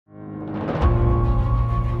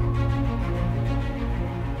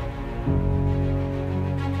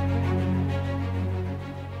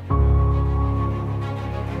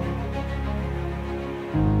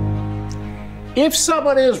If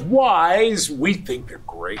someone is wise, we think they're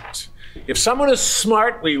great. If someone is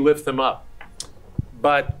smart, we lift them up.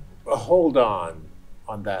 But hold on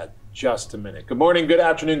that just a minute. Good morning, good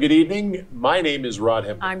afternoon, good evening. My name is Rod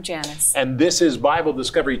Hempel. I'm Janice. And this is Bible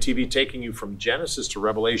Discovery TV, taking you from Genesis to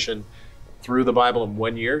Revelation through the Bible in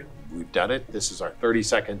 1 year. We've done it. This is our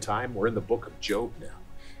 32nd time. We're in the book of Job now.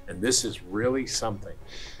 And this is really something.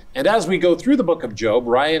 And as we go through the book of Job,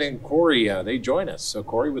 Ryan and Corey, they join us. So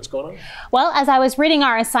Corey, what's going on? Well, as I was reading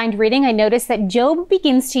our assigned reading, I noticed that Job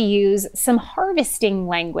begins to use some harvesting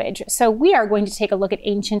language. So we are going to take a look at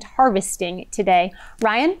ancient harvesting today.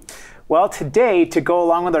 Ryan? Well, today, to go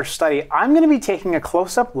along with our study, I'm going to be taking a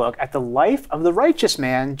close-up look at the life of the righteous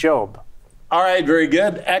man, Job. All right, very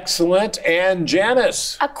good. Excellent. And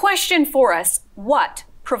Janice? A question for us. What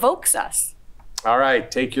provokes us? All right,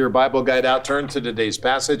 take your Bible guide out, turn to today's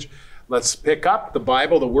passage. Let's pick up the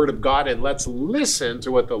Bible, the Word of God, and let's listen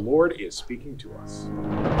to what the Lord is speaking to us.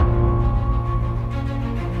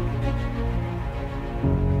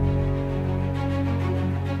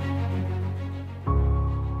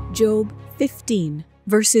 Job 15,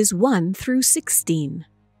 verses 1 through 16.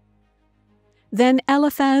 Then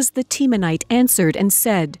Eliphaz the Temanite answered and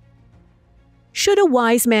said, "Should a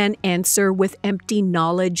wise man answer with empty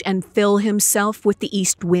knowledge and fill himself with the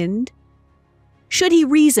east wind? Should he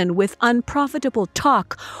reason with unprofitable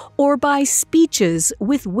talk, or by speeches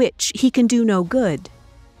with which he can do no good?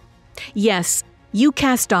 Yes, you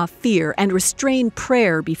cast off fear and restrain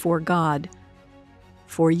prayer before God.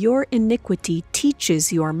 For your iniquity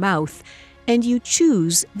teaches your mouth, and you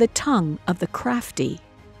choose the tongue of the crafty.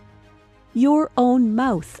 Your own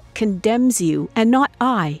mouth condemns you, and not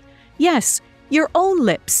I. Yes, your own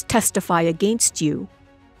lips testify against you.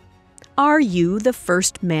 Are you the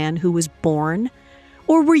first man who was born,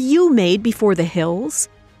 or were you made before the hills?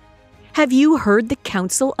 Have you heard the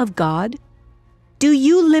counsel of God? Do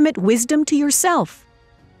you limit wisdom to yourself?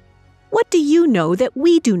 What do you know that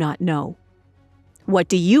we do not know? What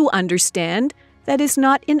do you understand that is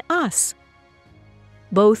not in us?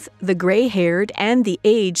 Both the gray-haired and the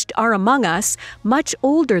aged are among us, much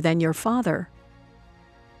older than your father.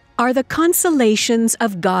 Are the consolations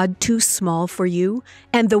of God too small for you,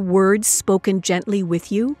 and the words spoken gently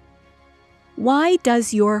with you? Why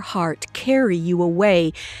does your heart carry you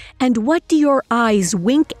away, and what do your eyes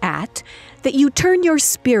wink at, that you turn your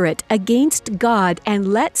spirit against God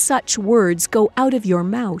and let such words go out of your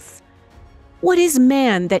mouth? What is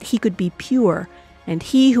man that he could be pure, and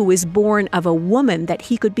he who is born of a woman that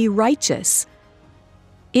he could be righteous?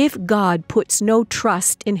 If God puts no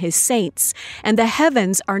trust in his saints, and the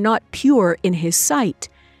heavens are not pure in his sight,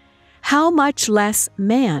 how much less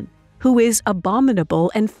man, who is abominable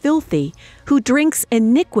and filthy, who drinks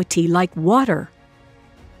iniquity like water?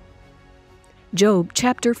 Job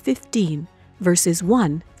chapter 15, verses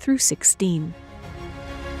 1 through 16.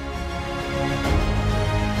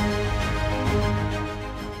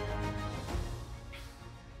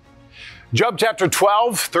 Job chapter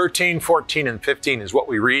 12, 13, 14, and 15 is what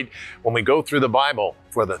we read when we go through the Bible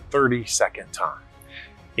for the 32nd time.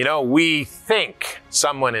 You know, we think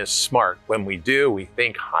someone is smart. When we do, we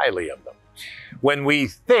think highly of them. When we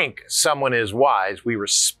think someone is wise, we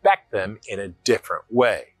respect them in a different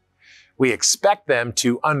way. We expect them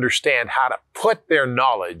to understand how to put their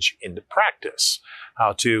knowledge into practice,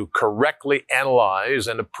 how to correctly analyze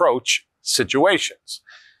and approach situations.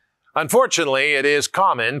 Unfortunately, it is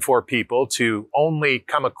common for people to only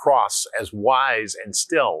come across as wise and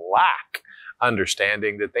still lack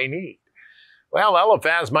understanding that they need. Well,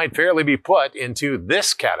 Eliphaz might fairly be put into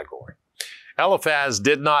this category. Eliphaz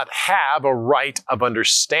did not have a right of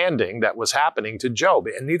understanding that was happening to Job,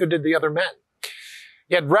 and neither did the other men.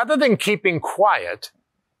 Yet rather than keeping quiet,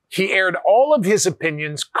 he aired all of his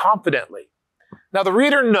opinions confidently. Now, the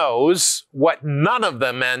reader knows what none of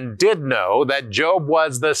the men did know, that Job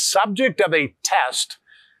was the subject of a test,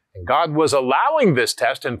 and God was allowing this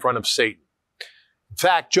test in front of Satan. In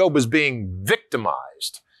fact, Job was being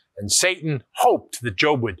victimized, and Satan hoped that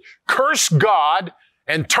Job would curse God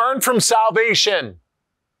and turn from salvation.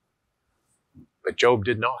 But Job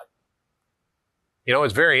did not. You know,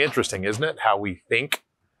 it's very interesting, isn't it, how we think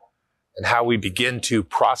and how we begin to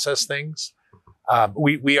process things.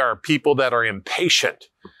 We are people that are impatient.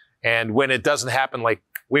 And when it doesn't happen like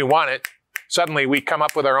we want it, suddenly we come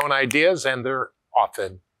up with our own ideas, and they're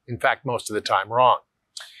often, in fact, most of the time, wrong.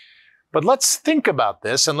 But let's think about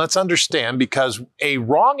this and let's understand, because a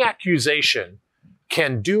wrong accusation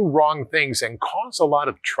can do wrong things and cause a lot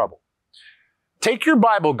of trouble. take your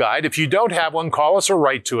Bible guide. If you don't have one, call us or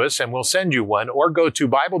write to us and we'll send you one, or go to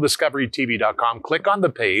BibleDiscoveryTV.com, click on the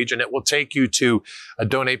page, and it will take you to a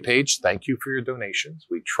donate page. Thank you for your donations.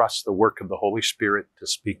 We trust the work of the Holy Spirit to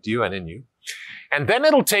speak to you and in you. And then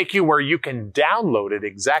it'll take you where you can download it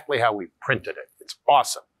exactly how we printed it. It's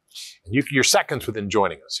awesome. And you're seconds within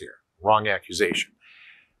joining us here. Wrong Accusation.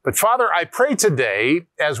 But Father, I pray today,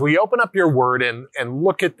 as we open up your word and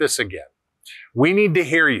look at this again, we need to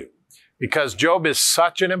hear you, because Job is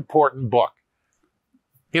such an important book.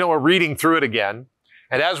 You know, we're reading through it again,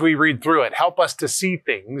 and as we read through it, help us to see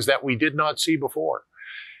things that we did not see before,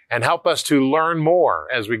 and help us to learn more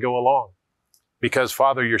as we go along. Because,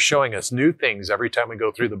 Father, you're showing us new things every time we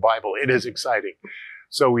go through the Bible. It is exciting.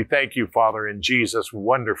 So we thank you, Father, in Jesus'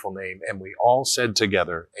 wonderful name, and we all said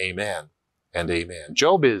together, amen and amen.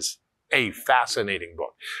 Job is a fascinating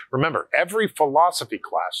book. Remember, every philosophy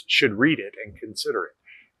class should read it and consider it.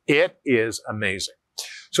 It is amazing.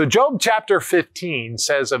 So Job chapter 15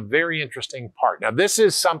 says a very interesting part. Now, this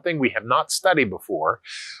is something we have not studied before,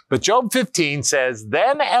 but Job 15 says,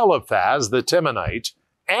 Then Eliphaz the Temanite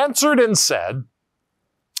answered and said,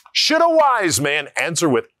 Should a wise man answer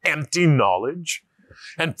with empty knowledge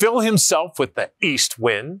and fill himself with the east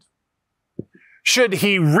wind? Should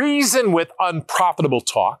he reason with unprofitable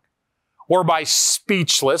talk, or by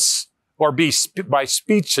speeches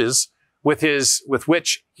with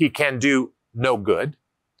which he can do no good?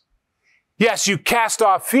 Yes, you cast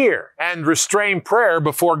off fear and restrain prayer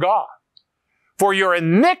before God. For your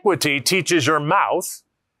iniquity teaches your mouth,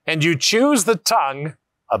 and you choose the tongue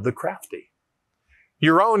of the crafty.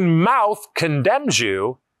 Your own mouth condemns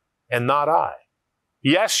you, and not I.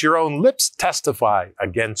 Yes, your own lips testify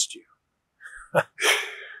against you.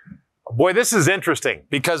 Boy, this is interesting,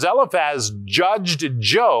 because Eliphaz judged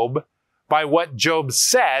Job by what Job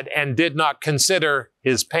said and did not consider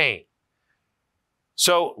his pain.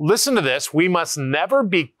 So listen to this. We must never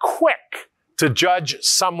be quick to judge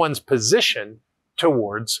someone's position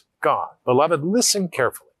towards God. Beloved, listen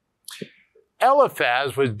carefully.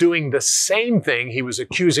 Eliphaz was doing the same thing he was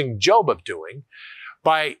accusing Job of doing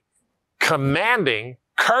by commanding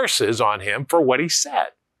curses on him for what he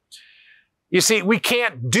said. You see, we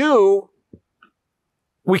can't do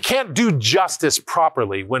justice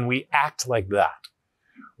properly when we act like that.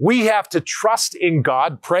 We have to trust in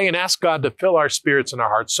God, pray and ask God to fill our spirits and our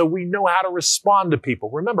hearts so we know how to respond to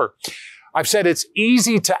people. Remember, I've said it's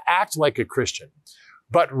easy to act like a Christian,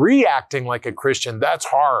 but reacting like a Christian, that's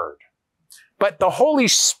hard. But the Holy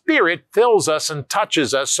Spirit fills us and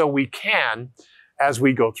touches us so we can as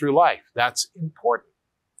we go through life. That's important.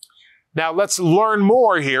 Now, let's learn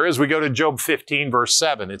more here as we go to Job 15, verse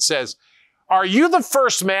 7. It says, Are you the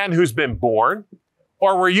first man who's been born?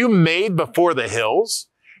 Or were you made before the hills?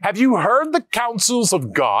 Have you heard the counsels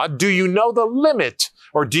of God? Do you know the limit,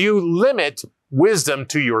 or do you limit wisdom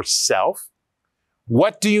to yourself?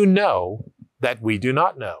 What do you know that we do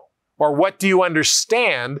not know? Or what do you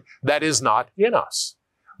understand that is not in us?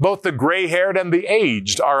 Both the gray-haired and the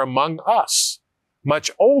aged are among us,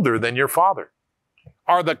 much older than your father.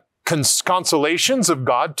 Are the consolations of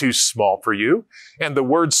God too small for you, and the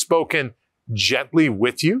words spoken gently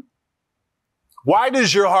with you? Why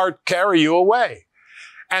does your heart carry you away?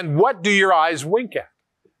 And what do your eyes wink at?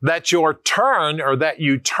 That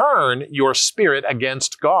you turn your spirit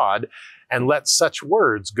against God and let such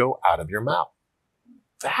words go out of your mouth.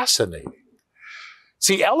 Fascinating.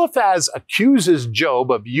 See, Eliphaz accuses Job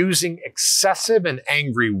of using excessive and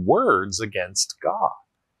angry words against God.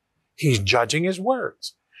 He's judging his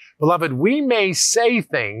words. Beloved, we may say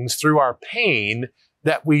things through our pain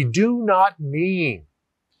that we do not mean.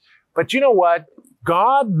 But you know what?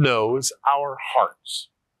 God knows our hearts.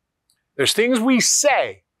 There's things we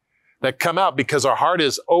say that come out because our heart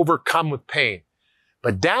is overcome with pain.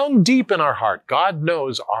 But down deep in our heart, God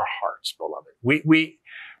knows our hearts, beloved.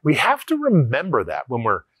 We have to remember that when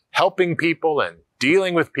we're helping people and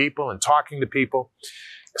dealing with people and talking to people,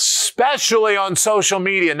 especially on social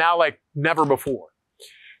media now like never before.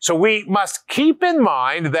 So we must keep in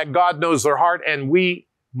mind that God knows their heart, and we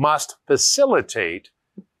must facilitate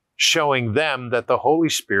showing them that the Holy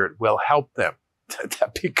Spirit will help them.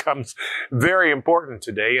 That becomes very important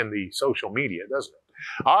today in the social media, doesn't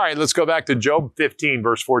it? All right, let's go back to Job 15,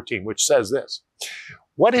 verse 14, which says this.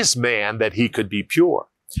 What is man that he could be pure?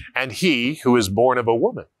 And he who is born of a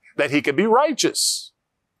woman, that he could be righteous?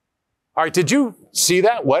 All right, did you see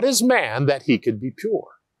that? What is man that he could be pure?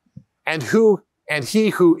 And he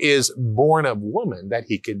who is born of woman, that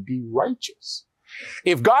he could be righteous?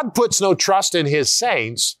 If God puts no trust in his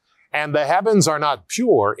saints, and the heavens are not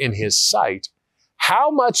pure in his sight,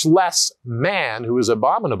 how much less man who is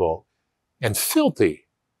abominable and filthy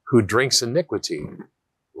who drinks iniquity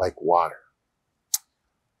like water.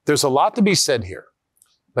 There's a lot to be said here,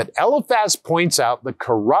 but Eliphaz points out the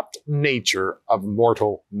corrupt nature of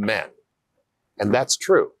mortal men. And that's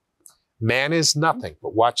true. Man is nothing,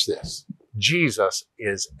 but watch this. Jesus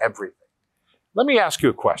is everything. Let me ask you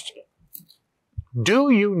a question. Do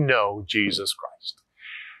you know Jesus Christ?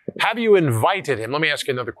 Have you invited him? Let me ask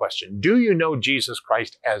you another question. Do you know Jesus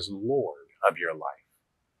Christ as Lord of your life?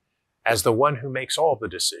 As the one who makes all the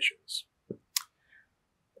decisions?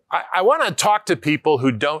 I want to talk to people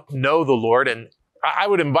who don't know the Lord, and I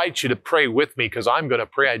would invite you to pray with me because I'm going to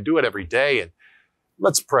pray. I do it every day, and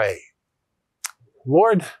let's pray.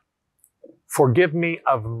 Lord, forgive me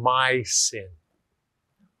of my sin.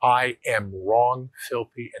 I am wrong,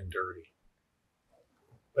 filthy, and dirty.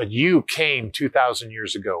 But you came 2,000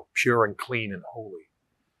 years ago, pure and clean and holy.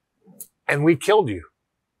 And we killed you.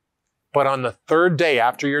 But on the third day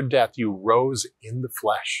after your death, you rose in the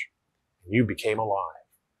flesh. And you became alive.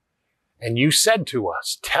 And you said to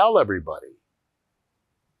us, tell everybody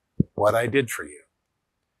what I did for you,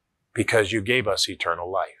 because you gave us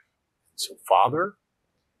eternal life. So, Father,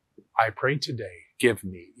 I pray today, give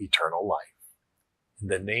me eternal life. In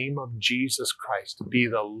the name of Jesus Christ, be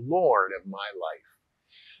the Lord of my life.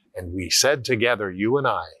 And we said together, you and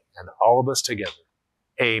I, and all of us together,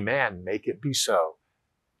 amen, make it be so.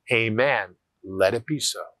 Amen, let it be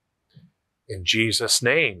so. In Jesus'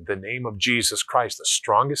 name, the name of Jesus Christ, the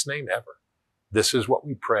strongest name ever. This is what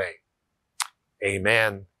we pray.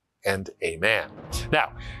 Amen and amen.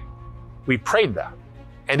 Now, we prayed that.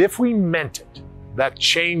 And if we meant it, that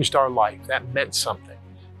changed our life. That meant something.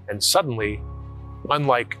 And suddenly,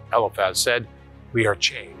 unlike Eliphaz said, we are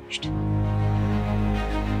changed.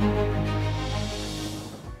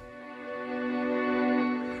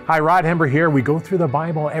 Hi, Rod Hember here. We go through the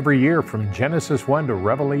Bible every year from Genesis 1 to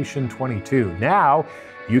Revelation 22. Now,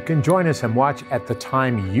 you can join us and watch at the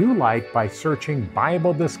time you like by searching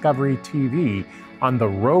Bible Discovery TV on the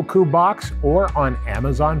Roku box or on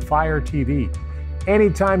Amazon Fire TV.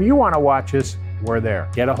 Anytime you want to watch us, we're there.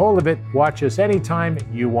 Get a hold of it. Watch us anytime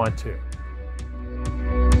you want to.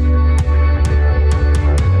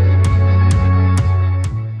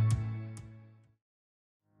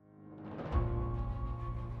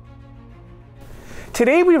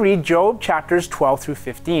 Today we read Job chapters 12 through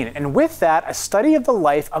 15, and with that, a study of the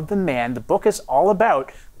life of the man the book is all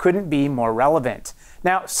about couldn't be more relevant.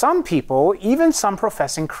 Now, some people, even some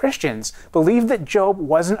professing Christians, believe that Job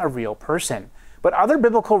wasn't a real person, but other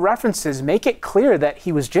biblical references make it clear that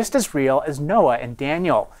he was just as real as Noah and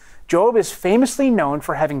Daniel. Job is famously known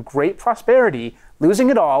for having great prosperity, losing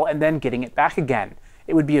it all, and then getting it back again.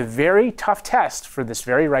 It would be a very tough test for this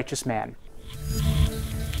very righteous man.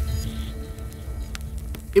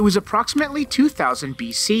 It was approximately 2000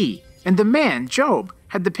 BC, and the man, Job,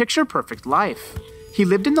 had the picture-perfect life. He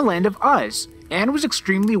lived in the land of Uz, and was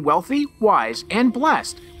extremely wealthy, wise, and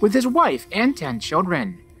blessed, with his wife and 10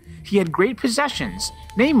 children. He had great possessions,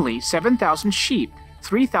 namely 7,000 sheep,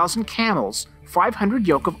 3,000 camels, 500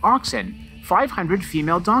 yoke of oxen, 500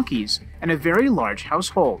 female donkeys, and a very large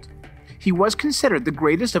household. He was considered the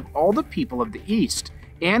greatest of all the people of the East,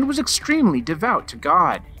 and was extremely devout to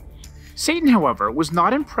God. Satan, however, was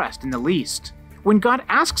not impressed in the least. When God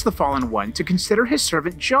asks the fallen one to consider his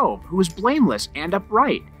servant Job, who is blameless and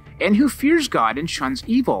upright, and who fears God and shuns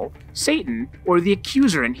evil, Satan, or the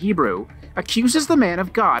accuser in Hebrew, accuses the man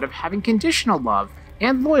of God of having conditional love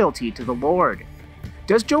and loyalty to the Lord.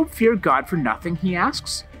 Does Job fear God for nothing, he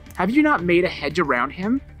asks? Have you not made a hedge around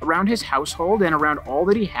him, around his household, and around all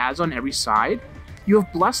that he has on every side? You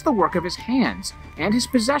have blessed the work of his hands, and his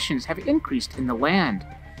possessions have increased in the land.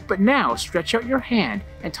 But now stretch out your hand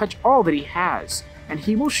and touch all that he has, and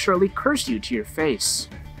he will surely curse you to your face.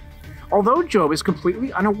 Although Job is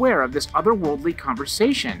completely unaware of this otherworldly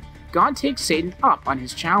conversation, God takes Satan up on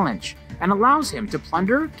his challenge and allows him to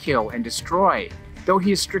plunder, kill, and destroy, though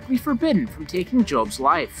he is strictly forbidden from taking Job's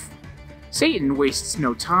life. Satan wastes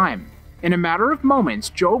no time. In a matter of moments,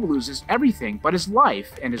 Job loses everything but his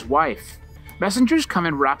life and his wife. Messengers come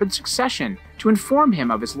in rapid succession to inform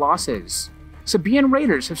him of his losses. Sabaean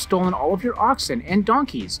raiders have stolen all of your oxen and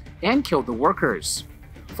donkeys and killed the workers.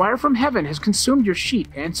 Fire from heaven has consumed your sheep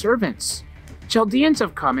and servants. Chaldeans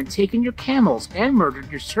have come and taken your camels and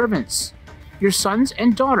murdered your servants. Your sons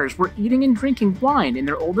and daughters were eating and drinking wine in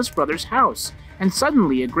their oldest brother's house, and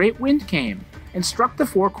suddenly a great wind came and struck the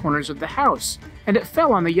four corners of the house, and it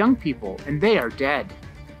fell on the young people, and they are dead.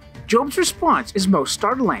 Job's response is most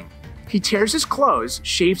startling. He tears his clothes,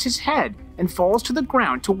 shaves his head, and falls to the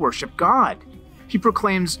ground to worship God. He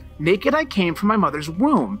proclaims, "Naked I came from my mother's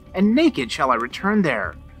womb, and naked shall I return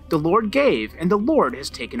there. The Lord gave, and the Lord has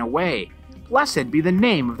taken away. Blessed be the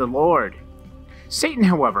name of the Lord. Satan,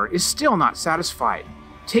 however, is still not satisfied.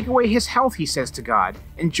 Take away his health, he says to God,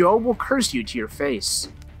 and Job will curse you to your face.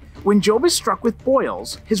 When Job is struck with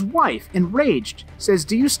boils, his wife, enraged, says,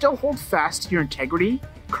 "Do you still hold fast to your integrity?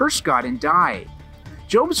 Curse God and die."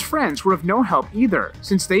 Job's friends were of no help either,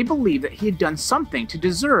 since they believed that he had done something to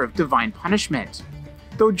deserve divine punishment.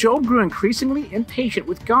 Though Job grew increasingly impatient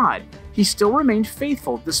with God, he still remained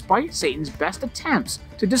faithful despite Satan's best attempts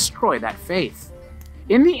to destroy that faith.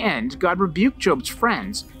 In the end, God rebuked Job's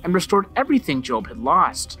friends and restored everything Job had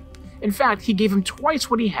lost. In fact, he gave him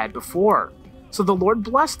twice what he had before. So the Lord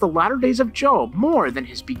blessed the latter days of Job more than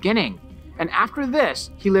his beginning. And after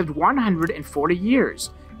this, he lived 140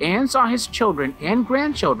 years and saw his children and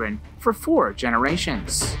grandchildren for 4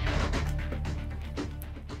 generations.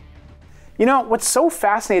 You know, what's so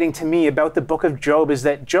fascinating to me about the book of Job is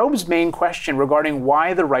that Job's main question regarding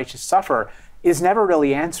why the righteous suffer is never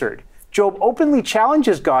really answered. Job openly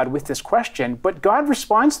challenges God with this question, but God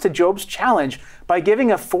responds to Job's challenge by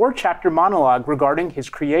giving a 4-chapter monologue regarding his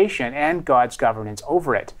creation and God's governance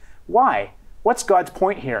over it. Why? What's God's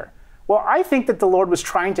point here? Well, I think that the Lord was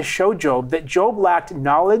trying to show Job that Job lacked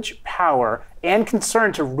knowledge, power, and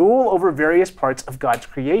concern to rule over various parts of God's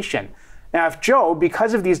creation. Now, if Job,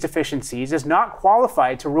 because of these deficiencies, is not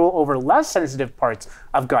qualified to rule over less sensitive parts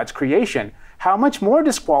of God's creation, how much more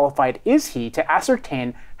disqualified is he to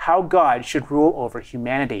ascertain how God should rule over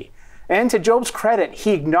humanity? And to Job's credit,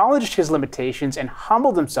 he acknowledged his limitations and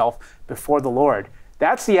humbled himself before the Lord.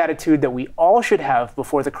 That's the attitude that we all should have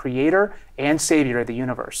before the Creator and Savior of the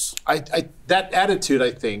universe. That attitude,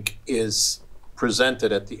 I think, is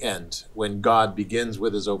presented at the end when God begins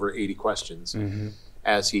with his over 80 questions.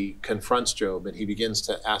 As he confronts Job and he begins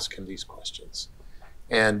to ask him these questions.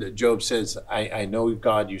 And Job says, I know,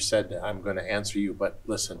 God, you said that I'm going to answer you, but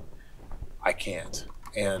listen, I can't.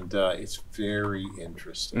 And it's very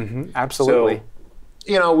interesting. Absolutely.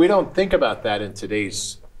 So, we don't think about that in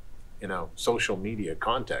today's, social media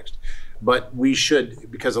context. But we should,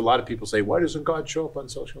 because a lot of people say, why doesn't God show up on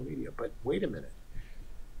social media? But wait a minute.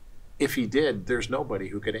 If he did, there's nobody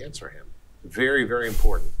who could answer him. Very, very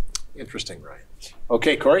important. Interesting, Ryan.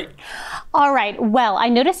 Okay, Corey. All right. Well, I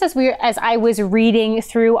noticed as I was reading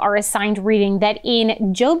through our assigned reading that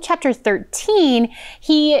in Job chapter 13,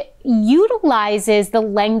 he utilizes the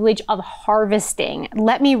language of harvesting.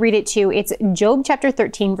 Let me read it to you. It's Job chapter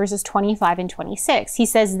 13, verses 25 and 26. He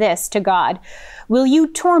says this to God: "Will you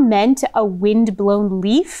torment a wind-blown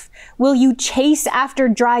leaf? Will you chase after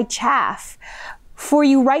dry chaff? For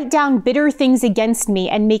you write down bitter things against me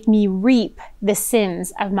and make me reap the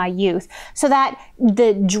sins of my youth." So that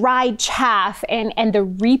the dry chaff and the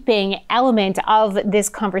reaping element of this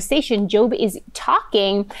conversation, Job is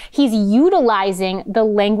talking, he's utilizing the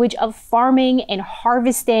language of farming and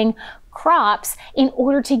harvesting crops in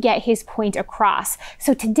order to get his point across.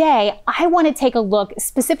 So today, I want to take a look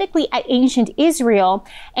specifically at ancient Israel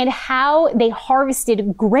and how they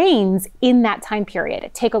harvested grains in that time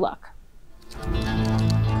period. Take a look.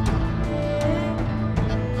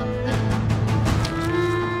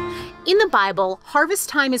 In the Bible, harvest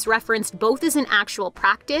time is referenced both as an actual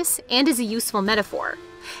practice and as a useful metaphor.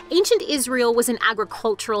 Ancient Israel was an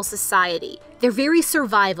agricultural society. Their very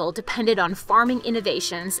survival depended on farming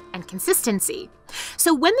innovations and consistency.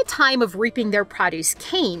 So when the time of reaping their produce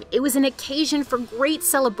came, it was an occasion for great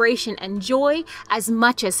celebration and joy as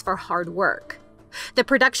much as for hard work. The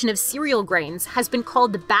production of cereal grains has been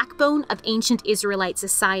called the backbone of ancient Israelite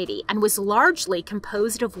society and was largely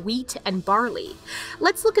composed of wheat and barley.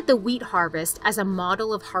 Let's look at the wheat harvest as a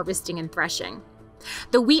model of harvesting and threshing.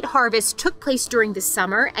 The wheat harvest took place during the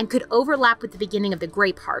summer and could overlap with the beginning of the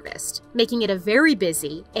grape harvest, making it a very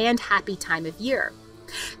busy and happy time of year.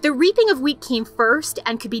 The reaping of wheat came first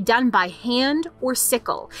and could be done by hand or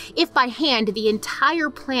sickle. If by hand, the entire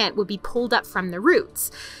plant would be pulled up from the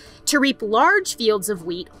roots. To reap large fields of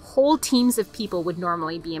wheat, whole teams of people would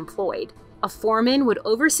normally be employed. A foreman would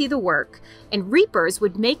oversee the work, and reapers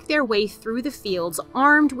would make their way through the fields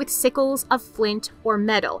armed with sickles of flint or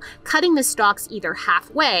metal, cutting the stalks either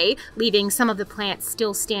halfway, leaving some of the plants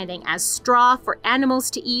still standing as straw for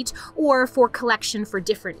animals to eat, or for collection for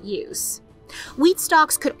different use. Wheat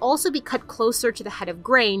stalks could also be cut closer to the head of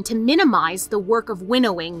grain to minimize the work of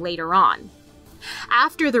winnowing later on.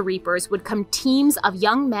 After the reapers would come teams of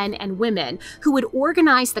young men and women who would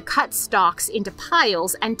organize the cut stalks into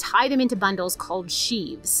piles and tie them into bundles called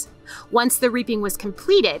sheaves. Once the reaping was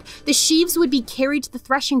completed, the sheaves would be carried to the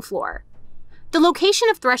threshing floor. The location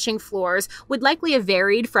of threshing floors would likely have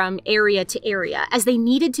varied from area to area, as they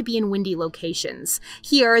needed to be in windy locations.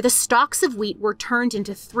 Here, the stalks of wheat were turned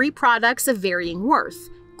into 3 products of varying worth: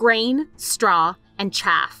 grain, straw, and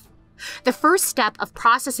chaff. The first step of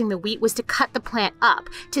processing the wheat was to cut the plant up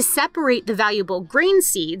to separate the valuable grain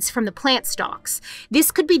seeds from the plant stalks.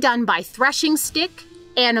 This could be done by threshing stick,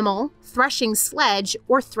 animal, threshing sledge,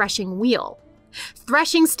 or threshing wheel.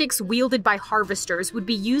 Threshing sticks wielded by harvesters would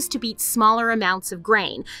be used to beat smaller amounts of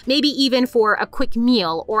grain, maybe even for a quick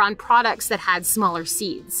meal or on products that had smaller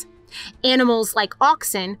seeds. Animals like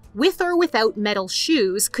oxen, with or without metal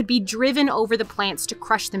shoes, could be driven over the plants to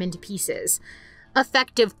crush them into pieces.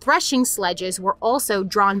 Effective threshing sledges were also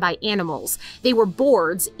drawn by animals. They were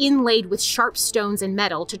boards inlaid with sharp stones and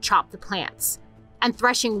metal to chop the plants. And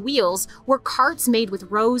threshing wheels were carts made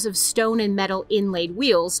with rows of stone and metal inlaid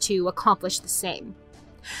wheels to accomplish the same.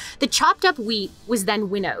 The chopped up wheat was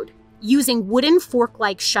then winnowed. Using wooden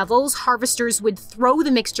fork-like shovels, harvesters would throw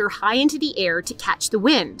the mixture high into the air to catch the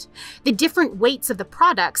wind. The different weights of the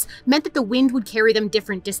products meant that the wind would carry them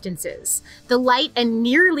different distances. The light and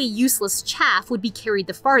nearly useless chaff would be carried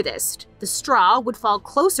the farthest. The straw would fall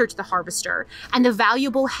closer to the harvester, and the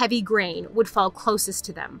valuable heavy grain would fall closest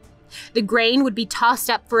to them. The grain would be tossed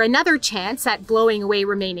up for another chance at blowing away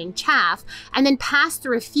remaining chaff, and then passed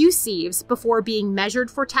through a few sieves before being measured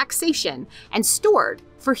for taxation and stored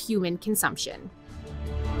for human consumption.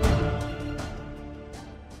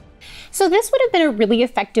 So this would have been a really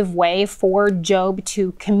effective way for Job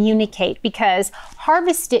to communicate, because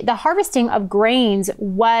the harvesting of grains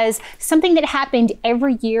was something that happened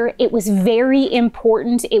every year. It was very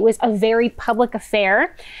important. It was a very public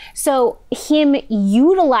affair. So him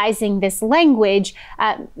utilizing this language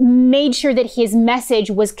made sure that his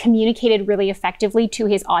message was communicated really effectively to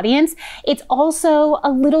his audience. It's also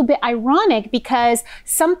a little bit ironic, because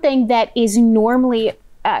something that is normally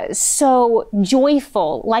so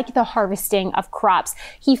joyful, like the harvesting of crops,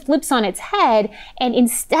 he flips on its head, and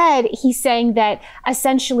instead he's saying that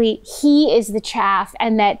essentially he is the chaff,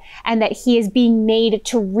 and that he is being made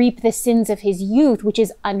to reap the sins of his youth, which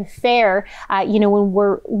is unfair, when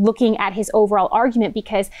we're looking at his overall argument,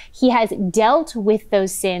 because he has dealt with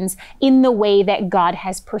those sins in the way that God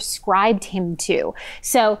has prescribed him to.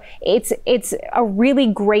 So it's a really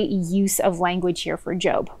great use of language here for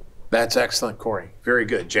Job. That's excellent, Corey. Very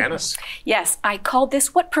good. Janice? Yes, I called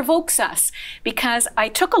this What Provokes Us, because I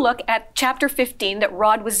took a look at chapter 15 that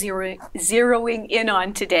Rod was zeroing in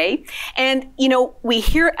on today. And, we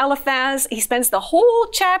hear Eliphaz. He spends the whole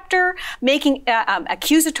chapter making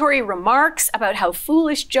accusatory remarks about how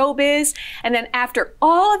foolish Job is. And then after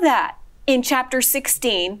all of that, in chapter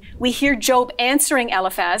 16, we hear Job answering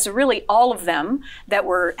Eliphaz, really all of them that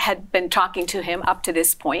had been talking to him up to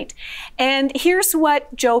this point. And here's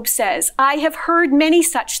what Job says: I have heard many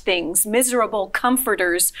such things, miserable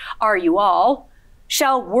comforters are you all.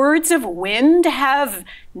 Shall words of wind have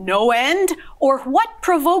no end? Or what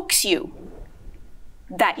provokes you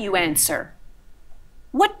that you answer?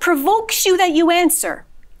 What provokes you that you answer?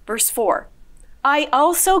 Verse 4. I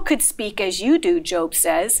also could speak as you do, Job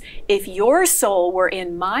says, if your soul were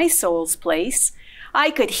in my soul's place. I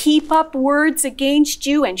could heap up words against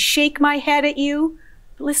you and shake my head at you.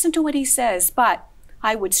 Listen to what he says. But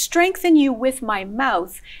I would strengthen you with my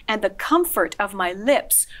mouth, and the comfort of my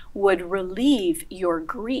lips would relieve your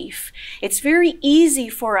grief. It's very easy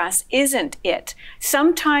for us, isn't it?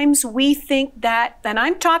 Sometimes we think that, and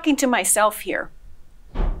I'm talking to myself here,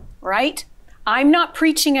 right? I'm not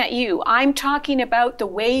preaching at you. I'm talking about the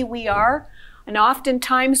way we are. And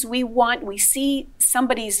oftentimes we see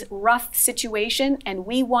somebody's rough situation, and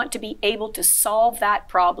we want to be able to solve that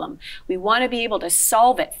problem. We want to be able to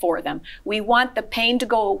solve it for them. We want the pain to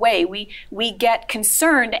go away. We get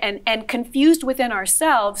concerned and confused within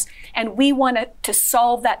ourselves, and we want to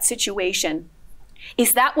solve that situation.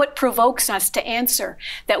 Is that what provokes us to answer?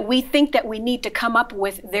 That we think that we need to come up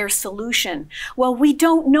with their solution? Well, we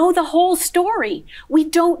don't know the whole story. We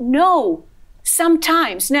don't know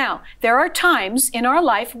sometimes. Now, there are times in our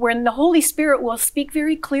life when the Holy Spirit will speak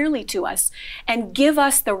very clearly to us and give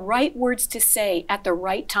us the right words to say at the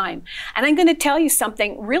right time. And I'm going to tell you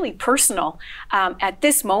something really personal at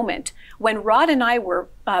this moment. When Rod and I were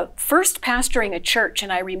first pastoring a church,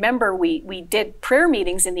 and I remember we did prayer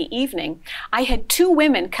meetings in the evening, I had 2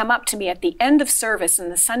 women come up to me at the end of service on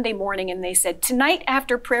the Sunday morning, and they said, tonight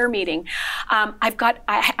after prayer meeting,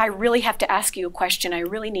 I really have to ask you a question. I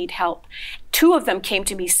really need help. 2 of them came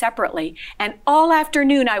to me separately, and all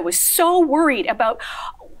afternoon I was so worried about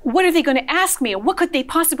what are they going to ask me? And what could they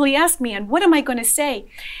possibly ask me? And what am I going to say?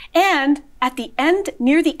 And at the end,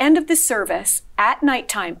 near the end of the service, at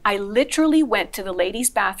nighttime, I literally went to the ladies'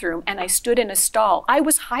 bathroom and I stood in a stall. I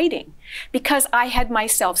was hiding because I had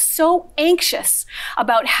myself so anxious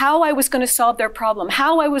about how I was going to solve their problem,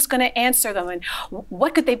 how I was going to answer them, and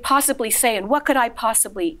what could they possibly say, and what could I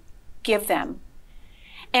possibly give them.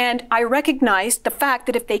 And I recognized the fact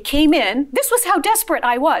that if they came in, this was how desperate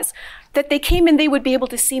I was, that they came in, they would be able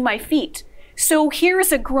to see my feet. So here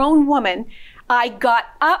is a grown woman. I got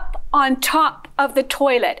up on top of the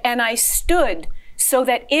toilet and I stood so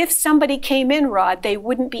that if somebody came in, Rod, they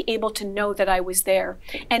wouldn't be able to know that I was there.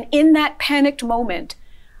 And in that panicked moment,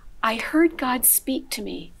 I heard God speak to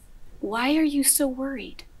me. Why are you so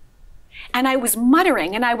worried? And I was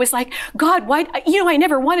muttering, and I was like, God, why, I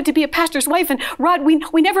never wanted to be a pastor's wife, and Rod, we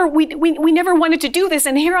never wanted to do this,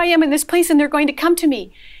 and here I am in this place, and they're going to come to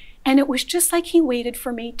me. And it was just like he waited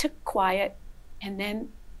for me to quiet, and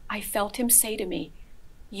then I felt him say to me,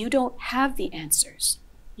 you don't have the answers.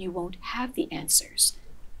 You won't have the answers,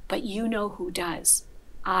 but you know who does.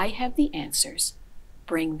 I have the answers.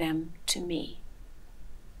 Bring them to me.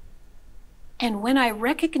 And when I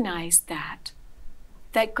recognized that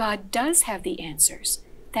God does have the answers,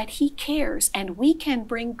 that he cares, and we can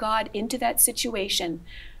bring God into that situation,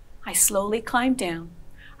 I slowly climbed down,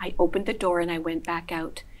 I opened the door, and I went back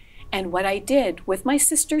out. And what I did with my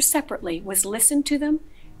sisters separately was listen to them,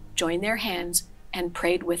 join their hands, and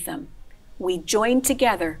prayed with them. We joined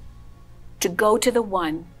together to go to the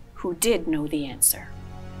one who did know the answer.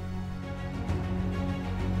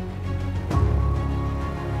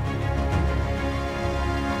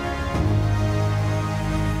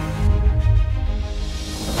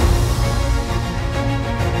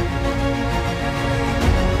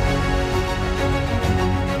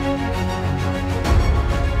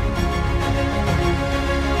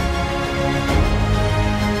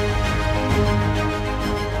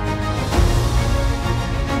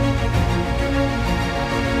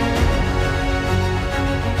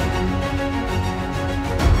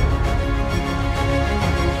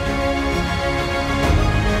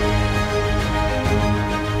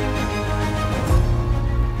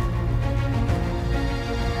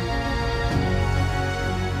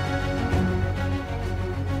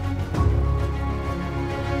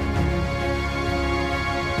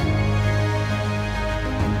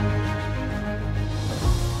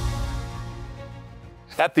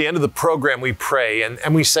 At the end of the program, we pray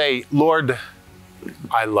and we say, Lord,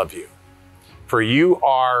 I love you, for you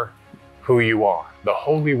are who you are, the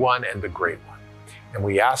Holy One and the Great One. And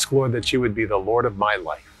we ask, Lord, that you would be the Lord of my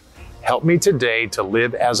life. Help me today to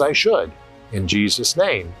live as I should. In Jesus'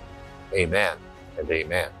 name, amen and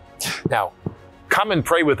amen. Now, come and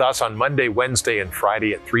pray with us on Monday, Wednesday, and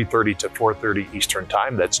Friday at 3:30 to 4:30 Eastern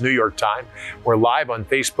Time. That's New York time. We're live on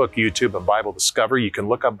Facebook, YouTube, and Bible Discovery. You can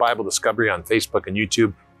look up Bible Discovery on Facebook and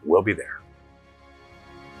YouTube. We'll be there.